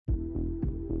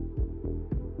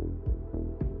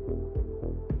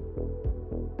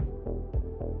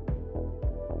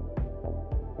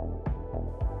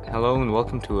Hello and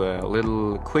welcome to a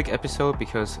little quick episode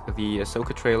because the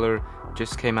Ahsoka trailer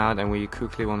just came out and we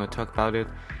quickly want to talk about it.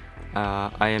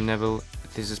 I am Neville,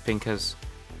 this is Pinkas,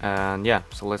 and yeah,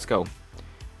 so let's go.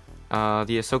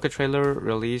 The Ahsoka trailer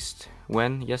released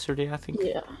when? Yesterday, I think?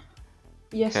 Yeah,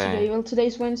 yesterday. Okay. Well,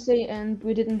 today's Wednesday, and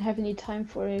we didn't have any time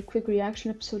for a quick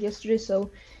reaction episode yesterday, so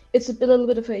it's little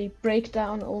bit of a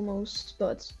breakdown almost,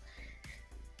 but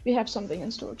we have something in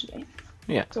store today.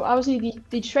 Yeah. So obviously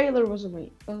the trailer was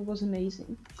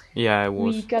amazing. Yeah, it We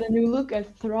was. got a new look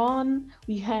at Thrawn.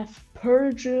 We have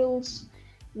Purgils.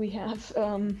 We have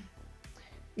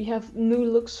new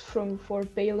looks for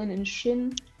Balin and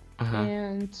Shin. Uh-huh.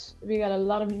 And we got a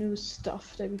lot of new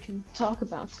stuff that we can talk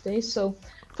about today. So,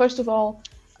 first of all,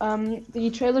 the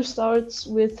trailer starts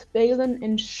with Balin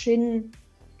and Shin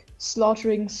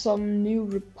slaughtering some New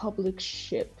Republic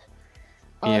ship.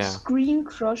 Yeah. Screen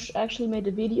Crush actually made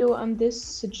a video on this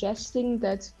suggesting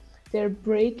that they're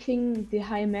breaking the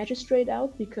High Magistrate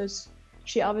out because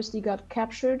she obviously got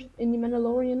captured in The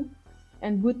Mandalorian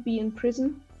and would be in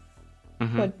prison.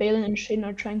 Mm-hmm. But Balin and Shin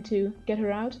are trying to get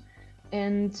her out.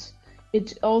 And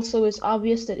it also is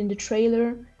obvious that in the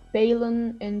trailer,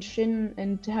 Balin and Shin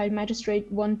and the High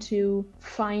Magistrate want to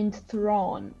find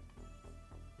Thrawn.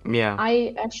 Yeah.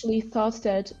 I actually thought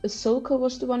that Ahsoka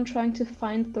was the one trying to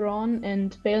find Thrawn,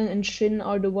 and Balin and Shin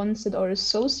are the ones that are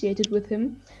associated with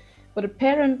him. But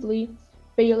apparently,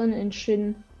 Balin and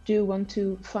Shin do want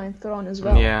to find Thrawn as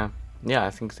well. Yeah. Yeah, I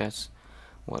think that's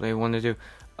what they want to do.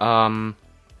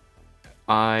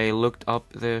 I looked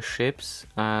up the ships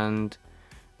and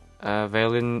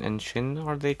Valen and Shin,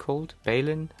 are they called?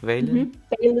 Balin? Valen?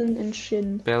 Balin and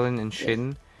Shin. Balin and Yes.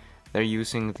 Shin. They're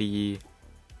using the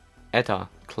Eta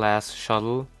class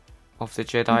shuttle of the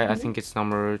Jedi. I think it's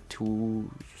number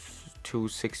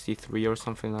 263 or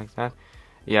something like that.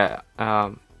 Yeah,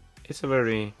 it's a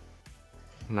very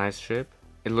nice ship.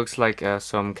 It looks like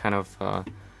some kind of.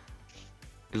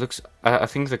 It looks. I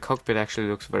think the cockpit actually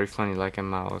looks very funny, like a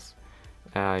mouse.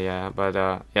 Yeah, but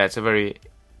yeah, it's a very.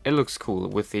 It looks cool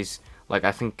with these. Like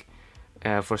I think,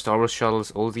 for Star Wars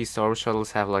shuttles, all these Star Wars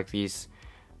shuttles have like these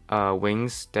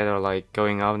wings that are like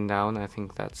going up and down. I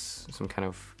think that's some kind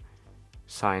of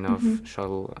sign of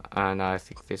shuttle, and I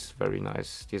think this is very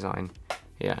nice design.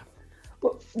 Yeah.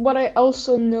 What I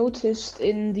also noticed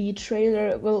in the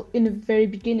trailer, well, in the very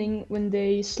beginning, when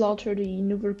they slaughter the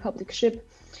New Republic ship,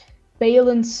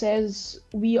 Balin says,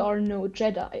 "We are no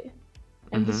Jedi."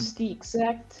 And this is the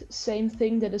exact same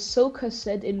thing that Ahsoka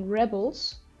said in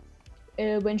Rebels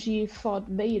when she fought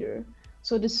Vader.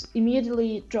 So this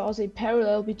immediately draws a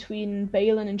parallel between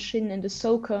Balin and Shin and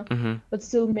Ahsoka, but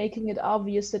still making it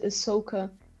obvious that Ahsoka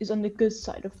is on the good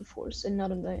side of the Force and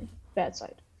not on the bad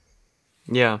side.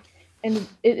 Yeah. And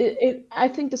I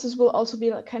think will also be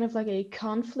like, kind of like a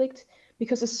conflict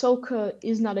because Ahsoka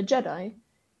is not a Jedi,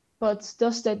 but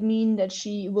does that mean that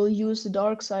she will use the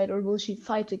dark side or will she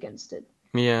fight against it?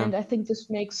 Yeah. And I think this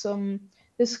makes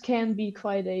this can be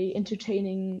quite a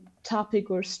entertaining topic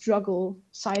or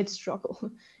side struggle,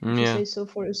 if you Yeah. say so,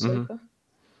 for Ahsoka.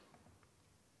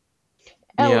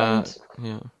 Yeah. And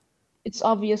Yeah. it's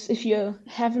obvious if you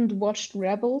haven't watched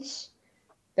Rebels,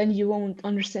 then you won't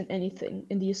understand anything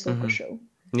in the Ahsoka show.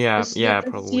 Yeah. Yeah.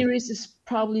 That Probably. series is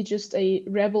probably just a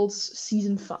Rebels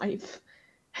season 5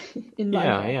 in live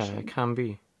Yeah. Yeah. It action. can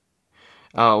be.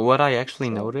 What I actually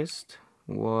So noticed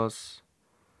was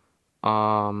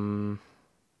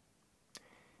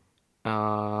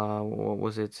what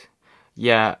was it?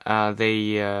 Yeah,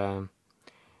 the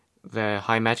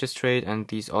High Magistrate and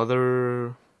these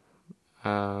other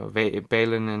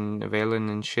Valen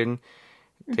and Shin,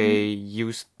 they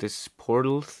used this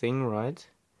portal thing, right?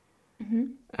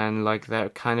 And like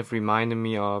that kind of reminded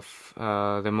me of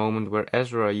the moment where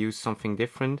Ezra used something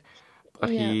different,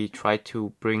 but yeah. he tried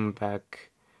to bring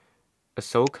back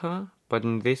Ahsoka. But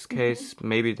in this case,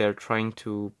 maybe they're trying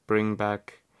to bring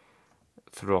back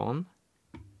Thrawn.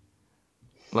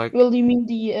 Like, Well, you mean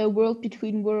the World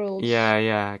Between Worlds?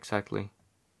 yeah, exactly.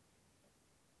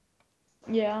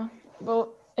 Yeah.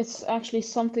 Well, it's actually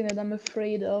something that I'm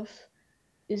afraid of,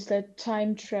 is that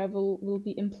time travel will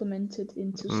be implemented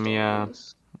into Star Yeah,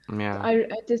 Wars. yeah,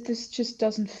 This just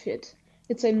doesn't fit.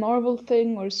 It's a Marvel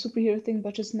thing or a superhero thing,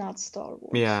 but just not Star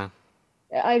Wars. yeah.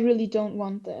 I really don't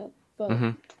want that, but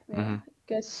yeah, I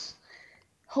guess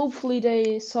hopefully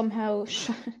they somehow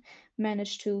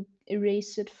manage to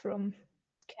erase it from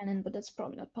canon, but that's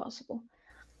probably not possible.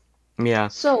 Yeah,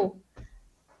 So,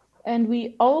 and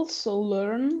we also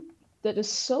learn that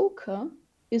Ahsoka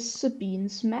is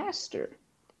Sabine's master.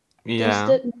 Does yeah.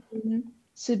 that mean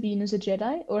Sabine is a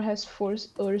Jedi or has force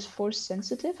or is force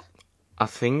sensitive? I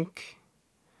think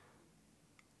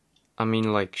I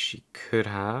mean, like she could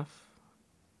have.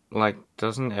 Like,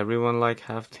 doesn't everyone like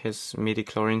have his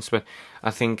midi-chlorians? But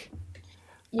I think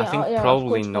I Yeah, think yeah, of probably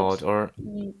course, but not. Or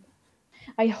mm,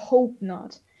 I hope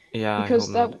not, yeah, I hope because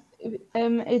not.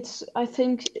 it's I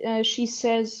think she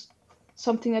says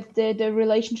something that the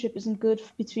relationship isn't good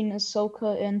between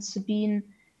Ahsoka and Sabine,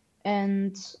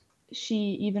 and she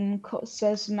even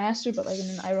says master, but like in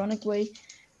an ironic way,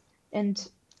 and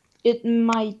it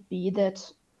might be that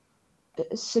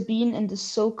Sabine and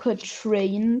Ahsoka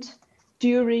trained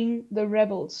during the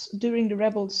Rebels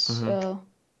Mhm.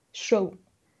 show.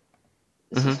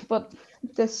 Mhm. But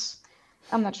this,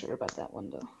 I'm not sure about that one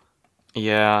though.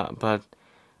 Yeah, but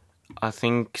I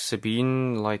think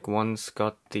Sabine like once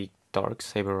got the dark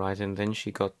saber right, and then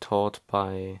she got taught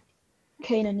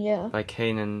Kanan, yeah, by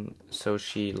Kanan, so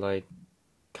she like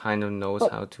kind of knows but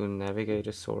how to navigate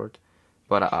a sword.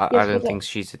 But I yes, but don't that, think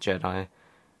she's a Jedi.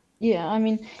 yeah, I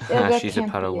mean, yeah, that She's a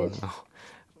can't be Padawan. it. No.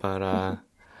 But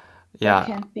That yeah,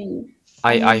 can't be.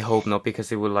 I I mean, hope not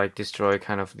because it would like destroy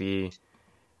kind of the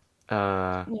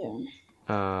uh yeah,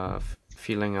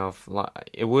 feeling of like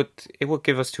it would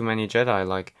give us too many Jedi.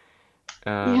 Like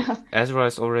yeah, Ezra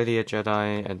is already a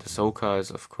Jedi, and Ahsoka is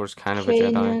of course kind of a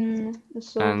Jedi, Kanan,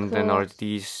 and then are Ahsoka,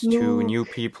 these two new Luke,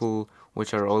 people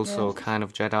which are also yeah, kind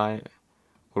of Jedi,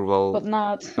 or well, but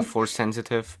not. Force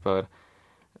sensitive, but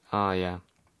yeah.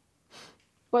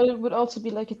 But it would also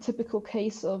be like a typical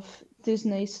case of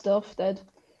Disney stuff that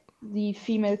the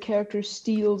female character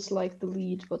steals like the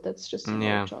lead, but that's just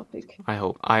another Yeah, topic. I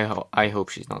hope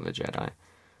she's not a Jedi.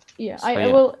 Yeah, So I yeah.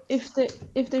 will if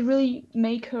they really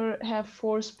make her have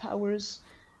force powers,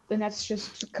 then that's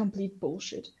just complete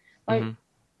bullshit. Like Mhm.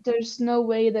 there's no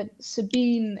way that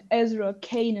Sabine, Ezra,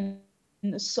 Kanan,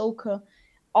 Ahsoka,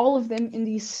 all of them in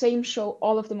the same show,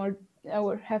 all of them are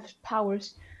or have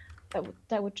powers.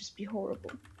 That would just be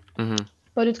horrible. Mhm.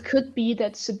 But it could be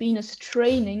that Sabine is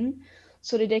training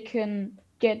so that they can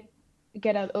get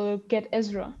out or get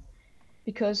Ezra,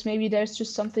 because maybe there's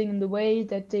just something in the way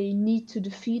that they need to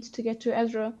defeat to get to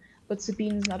Ezra, but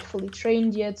Sabine's not fully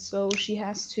trained yet, so she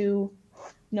has to,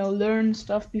 learn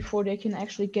stuff before they can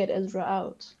actually get Ezra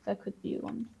out. That could be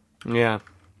one. Yeah.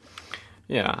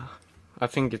 Yeah. I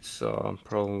think it's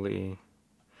probably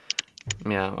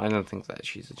yeah. I don't think that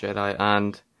she's a Jedi,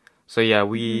 and so yeah,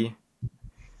 Hmm. we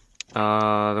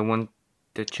the one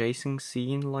the chasing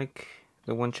scene, like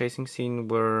the one chasing scene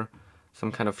where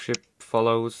some kind of ship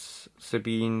follows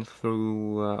Sabine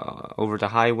through over the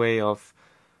highway of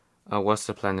what's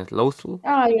the planet Lothal.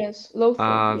 Ah, yes,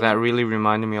 Lothal, That yeah. really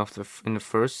reminded me of in the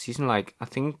first season. Like I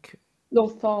think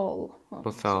Lothal. Oh,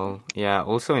 sorry. Lothal, yeah.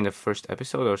 Also in the first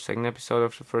episode or second episode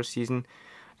of the first season,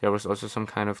 there was also some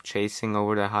kind of chasing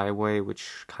over the highway,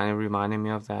 which kind of reminded me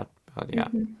of that. But yeah,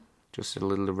 Hmm. just a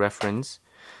little reference.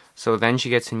 So then she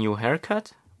gets a new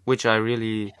haircut, which I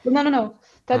really, But no, no, no.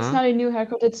 That's huh? not a new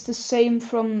haircut. It's the same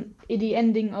from the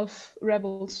ending of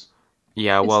Rebels.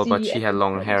 Yeah, It's well, but the she had ending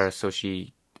long hair, credits. so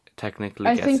she technically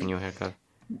I gets a think new haircut.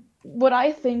 what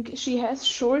I think, she has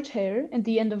short hair at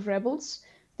the end of Rebels.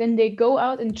 Then they go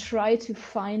out and try to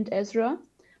find Ezra,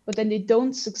 but then they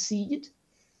don't succeed.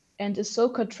 And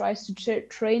Ahsoka tries to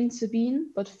train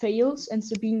Sabine, but fails, and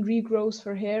Sabine regrows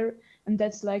her hair. And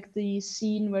that's like the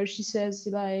scene where she says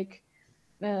like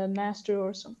 "master"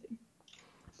 or something.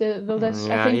 Well, that's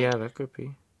I Yeah, think yeah, that could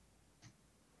be.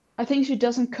 I think she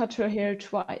doesn't cut her hair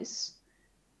twice.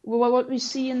 Well, what we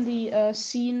see in the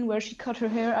scene where she cut her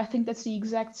hair, I think that's the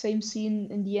exact same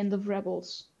scene in the end of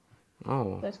Rebels.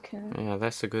 Oh, That can, yeah,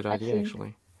 that's a good I idea think,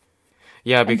 actually.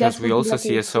 Yeah, and because that we would be also like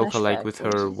see a Ahsoka like flashback with or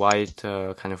her something. white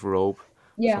kind of robe,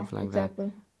 Yeah, something like that.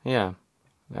 exactly. Yeah,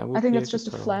 that I would think be a that's good just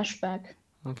a parallel. flashback.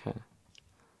 Okay.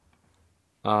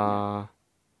 Yeah. Uh,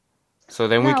 so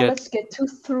then we Now get let's get to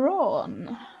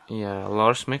Thrawn. yeah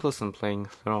Lars Mikkelsen playing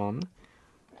Thrawn.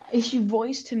 He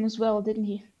voiced him as well, didn't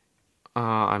he?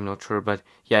 I'm not sure, but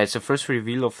yeah, it's the first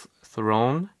reveal of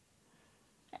Thrawn,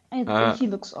 And uh, he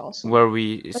looks awesome. where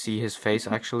we Like, see his face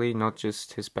actually, not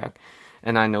just his back.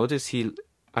 And I notice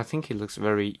I think he looks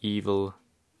very evil.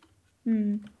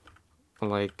 hmm.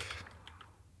 Like,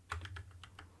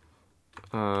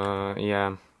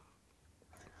 yeah,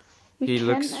 We he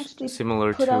can looks actually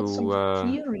similar put out some to,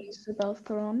 theories about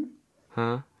Thrawn.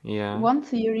 huh? Yeah. One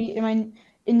theory, I mean,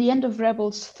 in the end of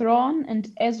Rebels, Thrawn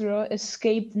and Ezra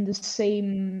escaped in the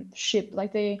same ship.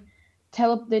 Like they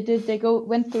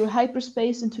went through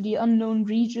hyperspace into the unknown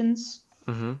regions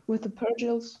Mhm. with the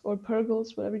Purgils or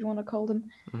Purgles, whatever you want to call them.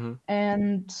 Mhm.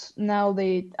 And now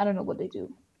I don't know what they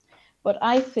do. But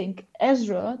I think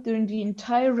Ezra, during the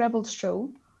entire Rebels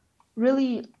show,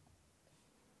 really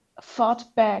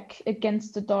fought back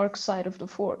against the dark side of the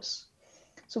Force.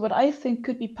 So what I think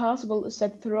could be possible is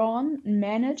that Thrawn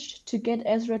managed to get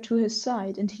Ezra to his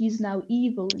side, and he's now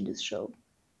evil in this show.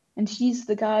 And he's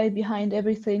the guy behind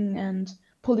everything and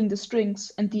pulling the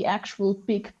strings and the actual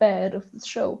big bad of the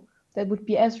show. That would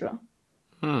be Ezra.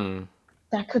 Hmm.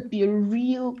 That could be a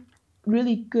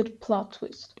really good plot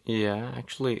twist. Yeah,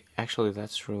 actually,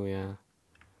 that's true. Yeah.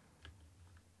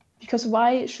 Because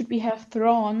why should we have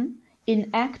Thrawn in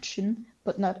action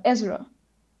but not Ezra,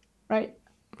 right?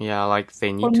 Yeah, like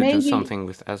they Or need to do maybe, something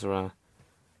with Ezra.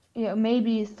 yeah,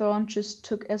 maybe Thrawn just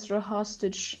took Ezra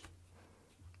hostage.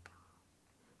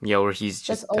 Yeah, or he's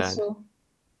That's just dead. also.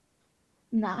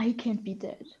 Nah, he can't be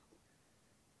dead.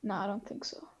 Nah, I don't think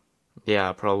so.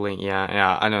 Yeah, probably.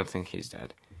 Yeah. I don't think he's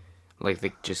dead. Like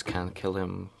they just can't kill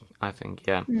him. I think.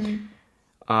 Yeah. Hmm.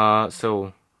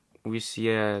 So we see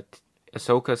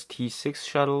Ahsoka's T6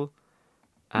 shuttle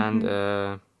and Mm-hmm.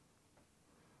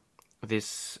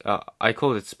 this I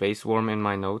called it Space Worm in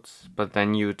my notes, but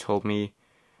then you told me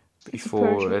It's a before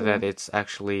Purgle, that yeah. it's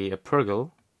actually a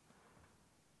Purgle,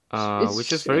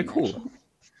 which is It's very same cool. actually.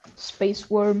 Space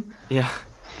worm. Yeah,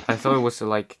 I thought it was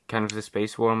like kind of the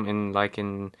Space Worm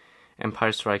in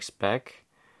Empire Strikes Back,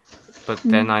 but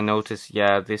then Hmm. I noticed,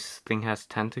 yeah, this thing has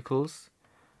tentacles,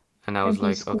 and I And was he's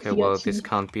like, okay, goofy got well, this teeth.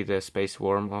 can't be the Space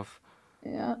Worm of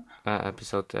Yeah.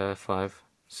 episode 5.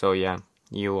 So yeah,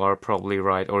 you are probably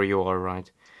right, or you are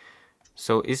right.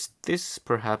 So is this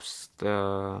perhaps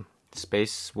the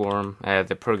space worm,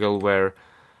 the Purgle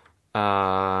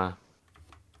uh,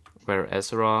 where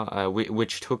Ezra,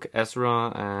 which took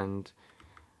Ezra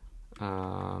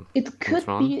uh, It and could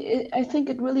Thrawn? be, I think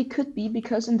it really could be,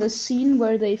 because in the scene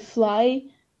where they fly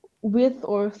with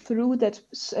or through that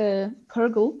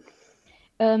Purgle,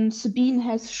 Sabine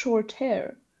has short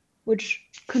hair, which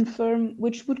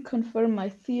would confirm my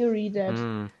theory that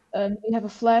Hmm. we have a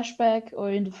flashback,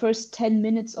 or in the first 10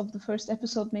 minutes of the first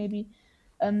episode maybe,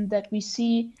 that we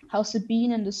see how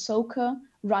Sabine and Ahsoka,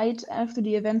 right after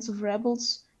the events of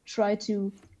Rebels, try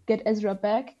to get Ezra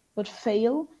back, but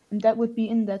fail, and that would be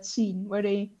in that scene where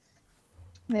they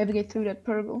navigate through that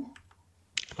Purgle.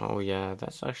 Oh yeah,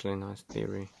 that's actually a nice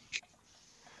theory.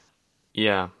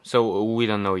 Yeah, so we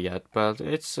don't know yet, but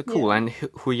it's cool, Yeah. and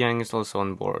Hu Yang is also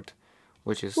on board,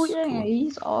 which Oh is yeah, cool.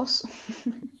 he's awesome.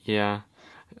 Yeah.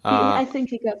 I think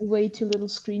he got way too little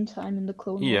screen time in the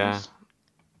Clone Yeah. Wars.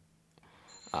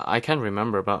 I can't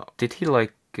remember, but did he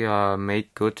like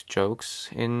make good jokes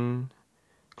in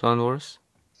Clone Wars?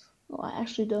 Oh, I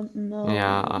actually don't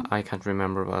Yeah, know. I can't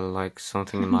remember, but like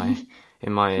something He,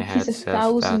 in my he's head a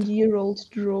says that. 1,000-year-old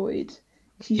droid.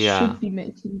 He Yeah. should be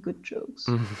making good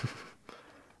jokes.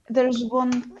 There's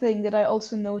one thing that I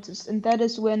also noticed, and that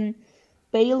is when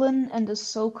Balin and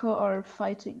Ahsoka are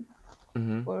fighting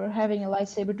Hmm. or having a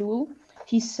lightsaber duel.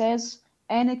 He says,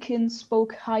 Anakin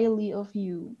spoke highly of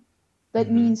you. That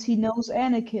Hmm. means he knows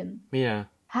Anakin. Yeah.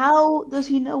 How does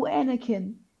he know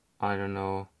Anakin? I don't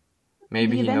know.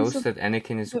 Maybe The he events knows of that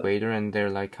Anakin is the Vader and they're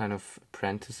like kind of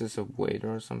apprentices of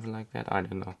Vader or something like that. I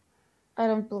don't know. I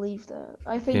don't believe that.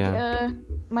 I think Yeah.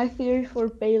 my theory for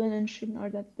Balin and Shin are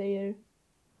that they're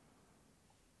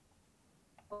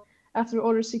after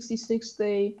Order 66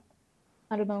 they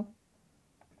I don't know.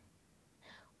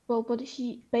 Well, but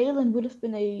Balin would have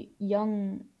been a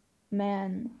young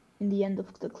man in the end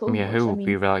of the Clone Yeah, he Wars. would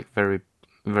be like very,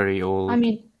 very I old.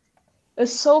 mean,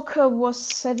 Ahsoka was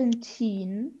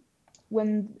 17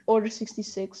 when Order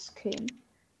 66 came.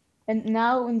 And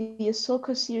now in the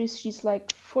Ahsoka series she's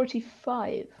like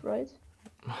 45, right?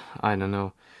 I don't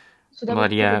know. So that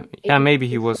But would put yeah, an yeah, age maybe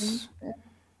he difference. was.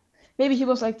 Maybe he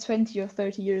was like 20 or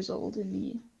 30 years old in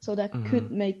the. So that Hmm.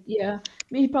 could make. Yeah.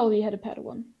 He probably had a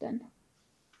Padawan then.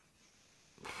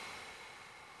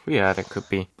 Yeah, that could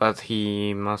be. But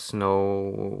he must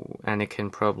know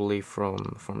Anakin probably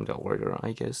from the Order,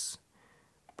 I guess.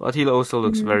 But he also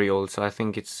looks Hmm. very old, so I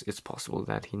think it's possible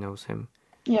that he knows him.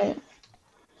 Yeah, yeah.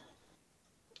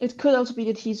 It could also be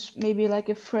that he's maybe like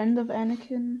a friend of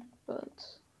Anakin,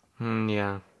 but.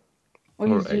 Yeah. Or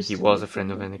Or he's he used to was a working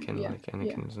friend of with him. Anakin, Yeah, like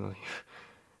yeah. Anakin is not here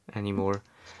anymore.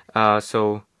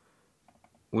 So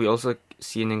we also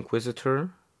see an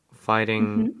Inquisitor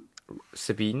fighting Mm-hmm.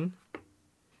 Sabine,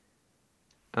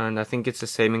 and I think it's the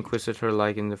same Inquisitor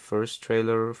like in the first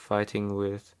trailer fighting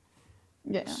with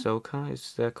Yeah. Ahsoka.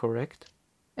 Is that correct?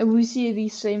 And we see the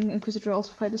same Inquisitor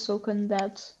also fight Ahsoka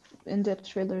in that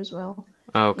trailer as well.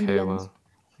 In the Okay, end. well,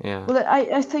 yeah. Well,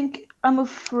 I think I'm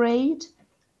afraid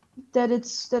that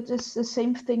it's the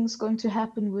same thing's going to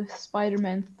happen with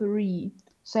Spider-Man 3,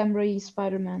 Sam Raimi's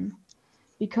Spider-Man,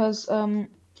 because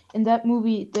in that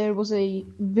movie there was a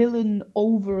villain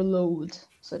overload,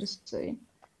 so to say,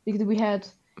 because we had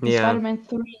in Yeah. Spider-Man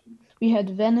 3 We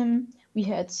had Venom, we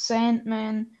had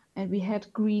Sandman, and we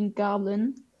had Green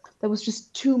Goblin. There was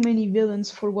just too many villains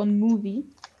for one movie.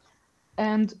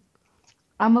 And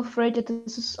I'm afraid that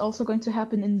this is also going to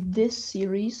happen in this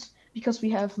series because we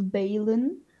have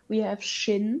Balin, we have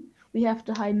Shin, we have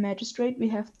the High Magistrate, we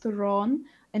have Thrawn,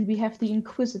 and we have the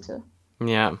Inquisitor.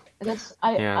 Yeah, That's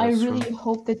yeah, I that's true. really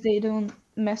hope that they don't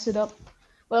mess it up.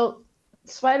 Well,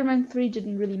 Spider-Man 3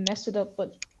 didn't really mess it up,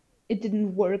 but it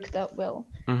didn't work that well.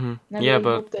 And I Yeah, really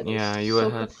but hope that yeah, you Ahsoka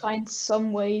had. finds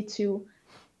some way to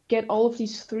get all of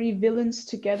these three villains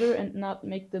together and not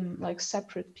make them like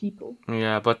separate people.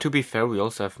 Yeah, but to be fair, we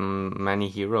also have many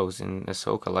heroes in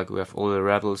Ahsoka. Like we have all the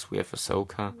rebels, we have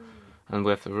Ahsoka, and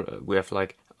we have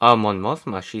like Mon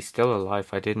Mothma. She's still alive.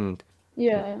 I didn't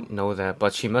Yeah, know that,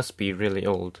 but she must be really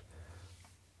old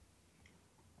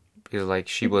because like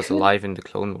she we was could, alive in the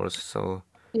Clone Wars. So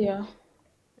yeah,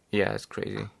 yeah, it's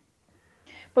crazy.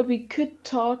 but we could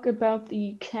talk about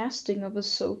the casting of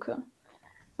Ahsoka.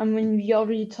 I mean, we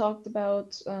already talked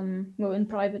about, well, in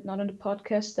private, not on the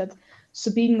podcast, that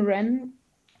Sabine Wren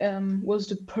was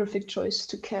the perfect choice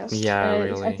to cast. Yeah,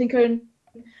 I really. think her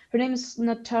name is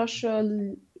Natasha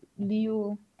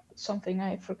Liu something,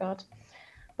 I forgot,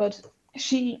 but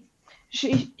she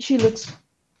she looks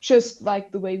just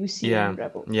like the way we see her Yeah, in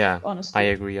Rebels. yeah. I Honestly,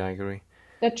 agree. I agree.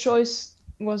 that choice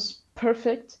was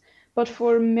perfect. But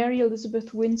for Mary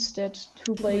Elizabeth Winstead,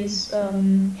 who plays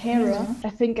Hera, I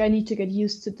think I need to get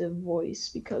used to the voice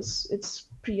because it's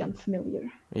pretty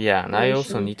unfamiliar Yeah, and the I way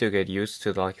also she. need to get used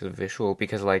to like the visual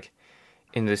because like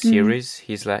in the Mm, series,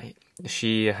 he's like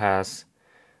she has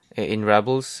in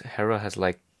Rebels, Hera has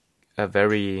like a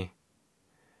very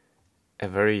a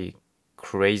very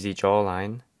crazy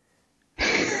jawline,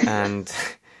 and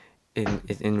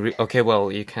okay,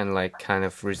 well, you can like kind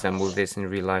of resemble this in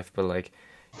real life, but like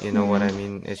you know what I mm,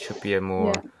 mean. It should be a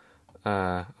yeah,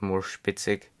 more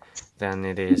spitzig than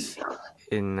it is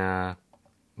in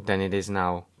than it is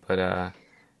now. But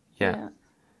yeah. yeah,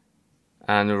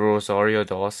 And Rosario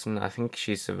Dawson, I think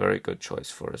she's a very good choice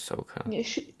for Ahsoka. yeah.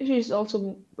 She's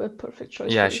also a perfect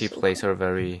choice Yeah, for she plays Ahsoka. her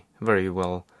very, very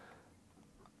well.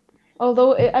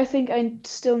 Although I think I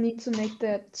still need to make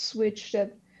that switch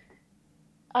that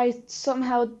I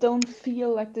somehow don't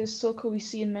feel like the Ahsoka we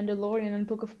see in Mandalorian and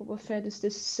Book of Boba Fett is the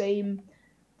same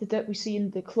that we see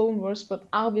in the Clone Wars, but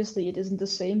obviously it isn't the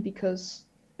same because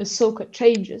Ahsoka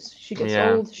changes. She gets Yeah.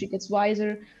 old, she gets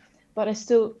wiser, but I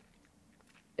still,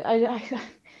 I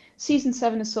season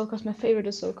 7 Ahsoka is my favorite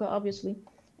Ahsoka, obviously,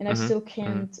 and I Mhm. still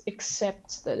Mhm. can't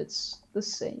accept that it's the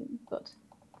same. But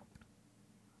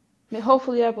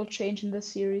hopefully, I will change in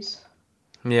this series.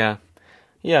 Yeah.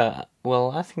 Yeah.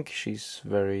 Well, I think she's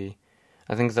very.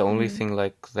 I think the only Mm. thing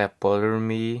like that bothered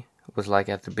me was like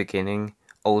at the beginning.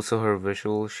 Also, her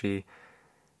visual. She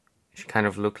kind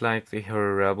of looked like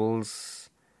her rebels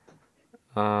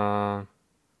uh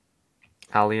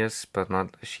alias, but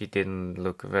not. She didn't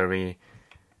look very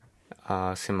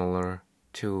similar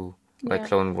to like Yeah,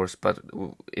 Clone Wars, but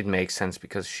it makes sense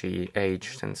because she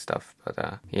aged and stuff.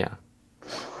 But yeah.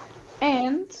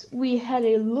 and we had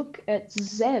a look at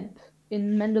Zeb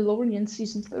in Mandalorian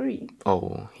season 3.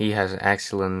 Oh, he has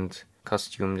excellent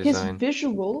costume His design.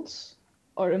 visuals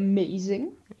are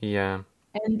amazing. Yeah.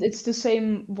 And it's the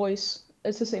same voice.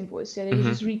 It's the same voice. Yeah, they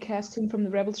Hmm. just recast him from the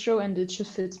Rebels show, and it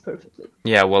just fits perfectly.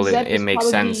 Yeah, well, it, Zeb it is makes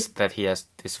sense probably, that he has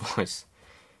this voice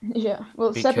yeah.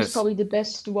 Well, Zeb is because probably the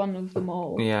best one of them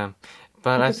all yeah,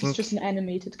 but I because he's just think an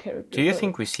animated do character. you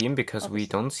think we see him because we Obviously.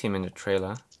 don't see him in the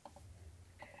trailer?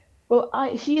 Well,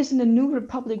 he is in the New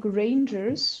Republic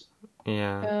Rangers,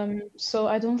 Yeah. so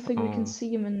I don't think we can Oh.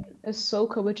 see him in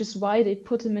Ahsoka, which is why they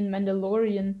put him in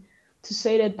Mandalorian to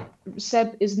say that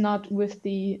Zeb is not with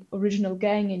the original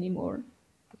gang anymore.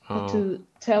 Oh. To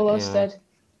tell us Yeah. that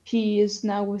he is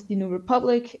now with the New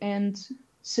Republic and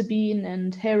Sabine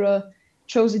and Hera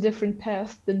chose a different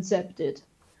path than Zeb did.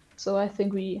 So I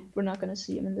think we're not gonna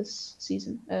see him in this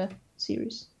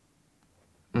series.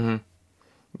 Hmm.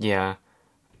 Yeah.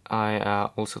 I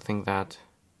also think that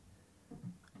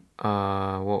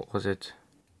what was it?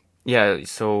 Yeah,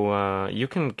 so you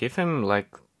can give him like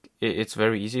it's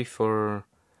very easy for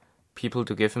people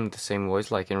to give him the same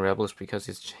voice like in Rebels because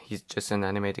he's just an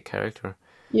animated character.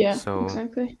 Yeah, So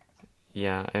exactly.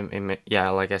 yeah, yeah,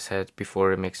 like I said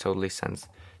before, it makes totally sense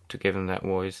to give him that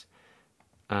voice.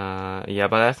 Yeah,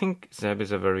 but I think Zeb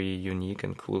is a very unique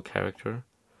and cool character,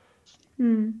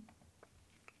 Hmm.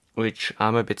 which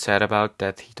I'm a bit sad about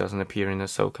that he doesn't appear in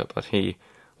Ahsoka, but he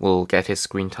will get his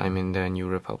screen time in the New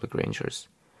Republic Rangers,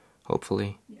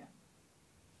 hopefully.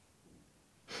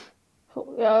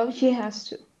 He has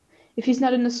to. If he's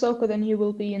not in Ahsoka, then he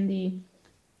will be in the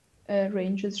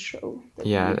Rangers show.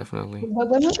 Yeah, definitely. But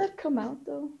when will that come out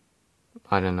though?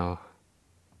 I don't know.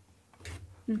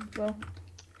 Well,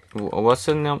 What's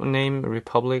the name?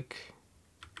 Republic?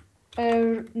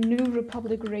 New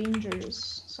Republic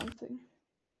Rangers something.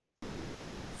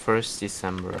 1st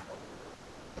December.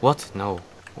 What? No.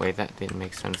 Wait, that didn't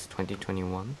make sense.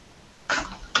 2021?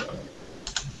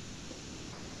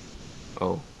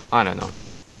 Oh, I don't know.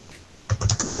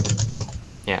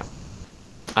 Yeah.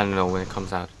 I don't know when it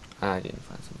comes out. I didn't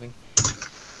find something.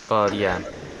 But yeah.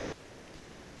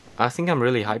 I think I'm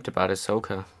really hyped about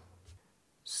Ahsoka.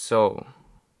 So.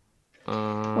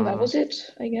 Well, that was it,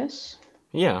 I guess.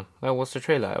 Yeah, that was the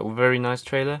trailer. A very nice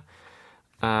trailer.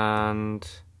 And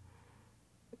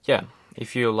yeah,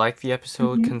 if you like the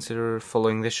episode, consider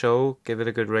following the show, give it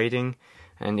a good rating.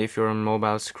 And if you're on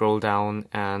mobile, scroll down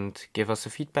and give us a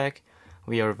feedback.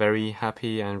 We are very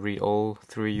happy and read all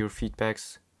through your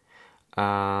feedbacks.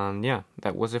 And yeah,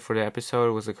 that was it for the episode.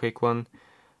 It was a quick one.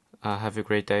 Have a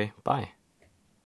great day. Bye.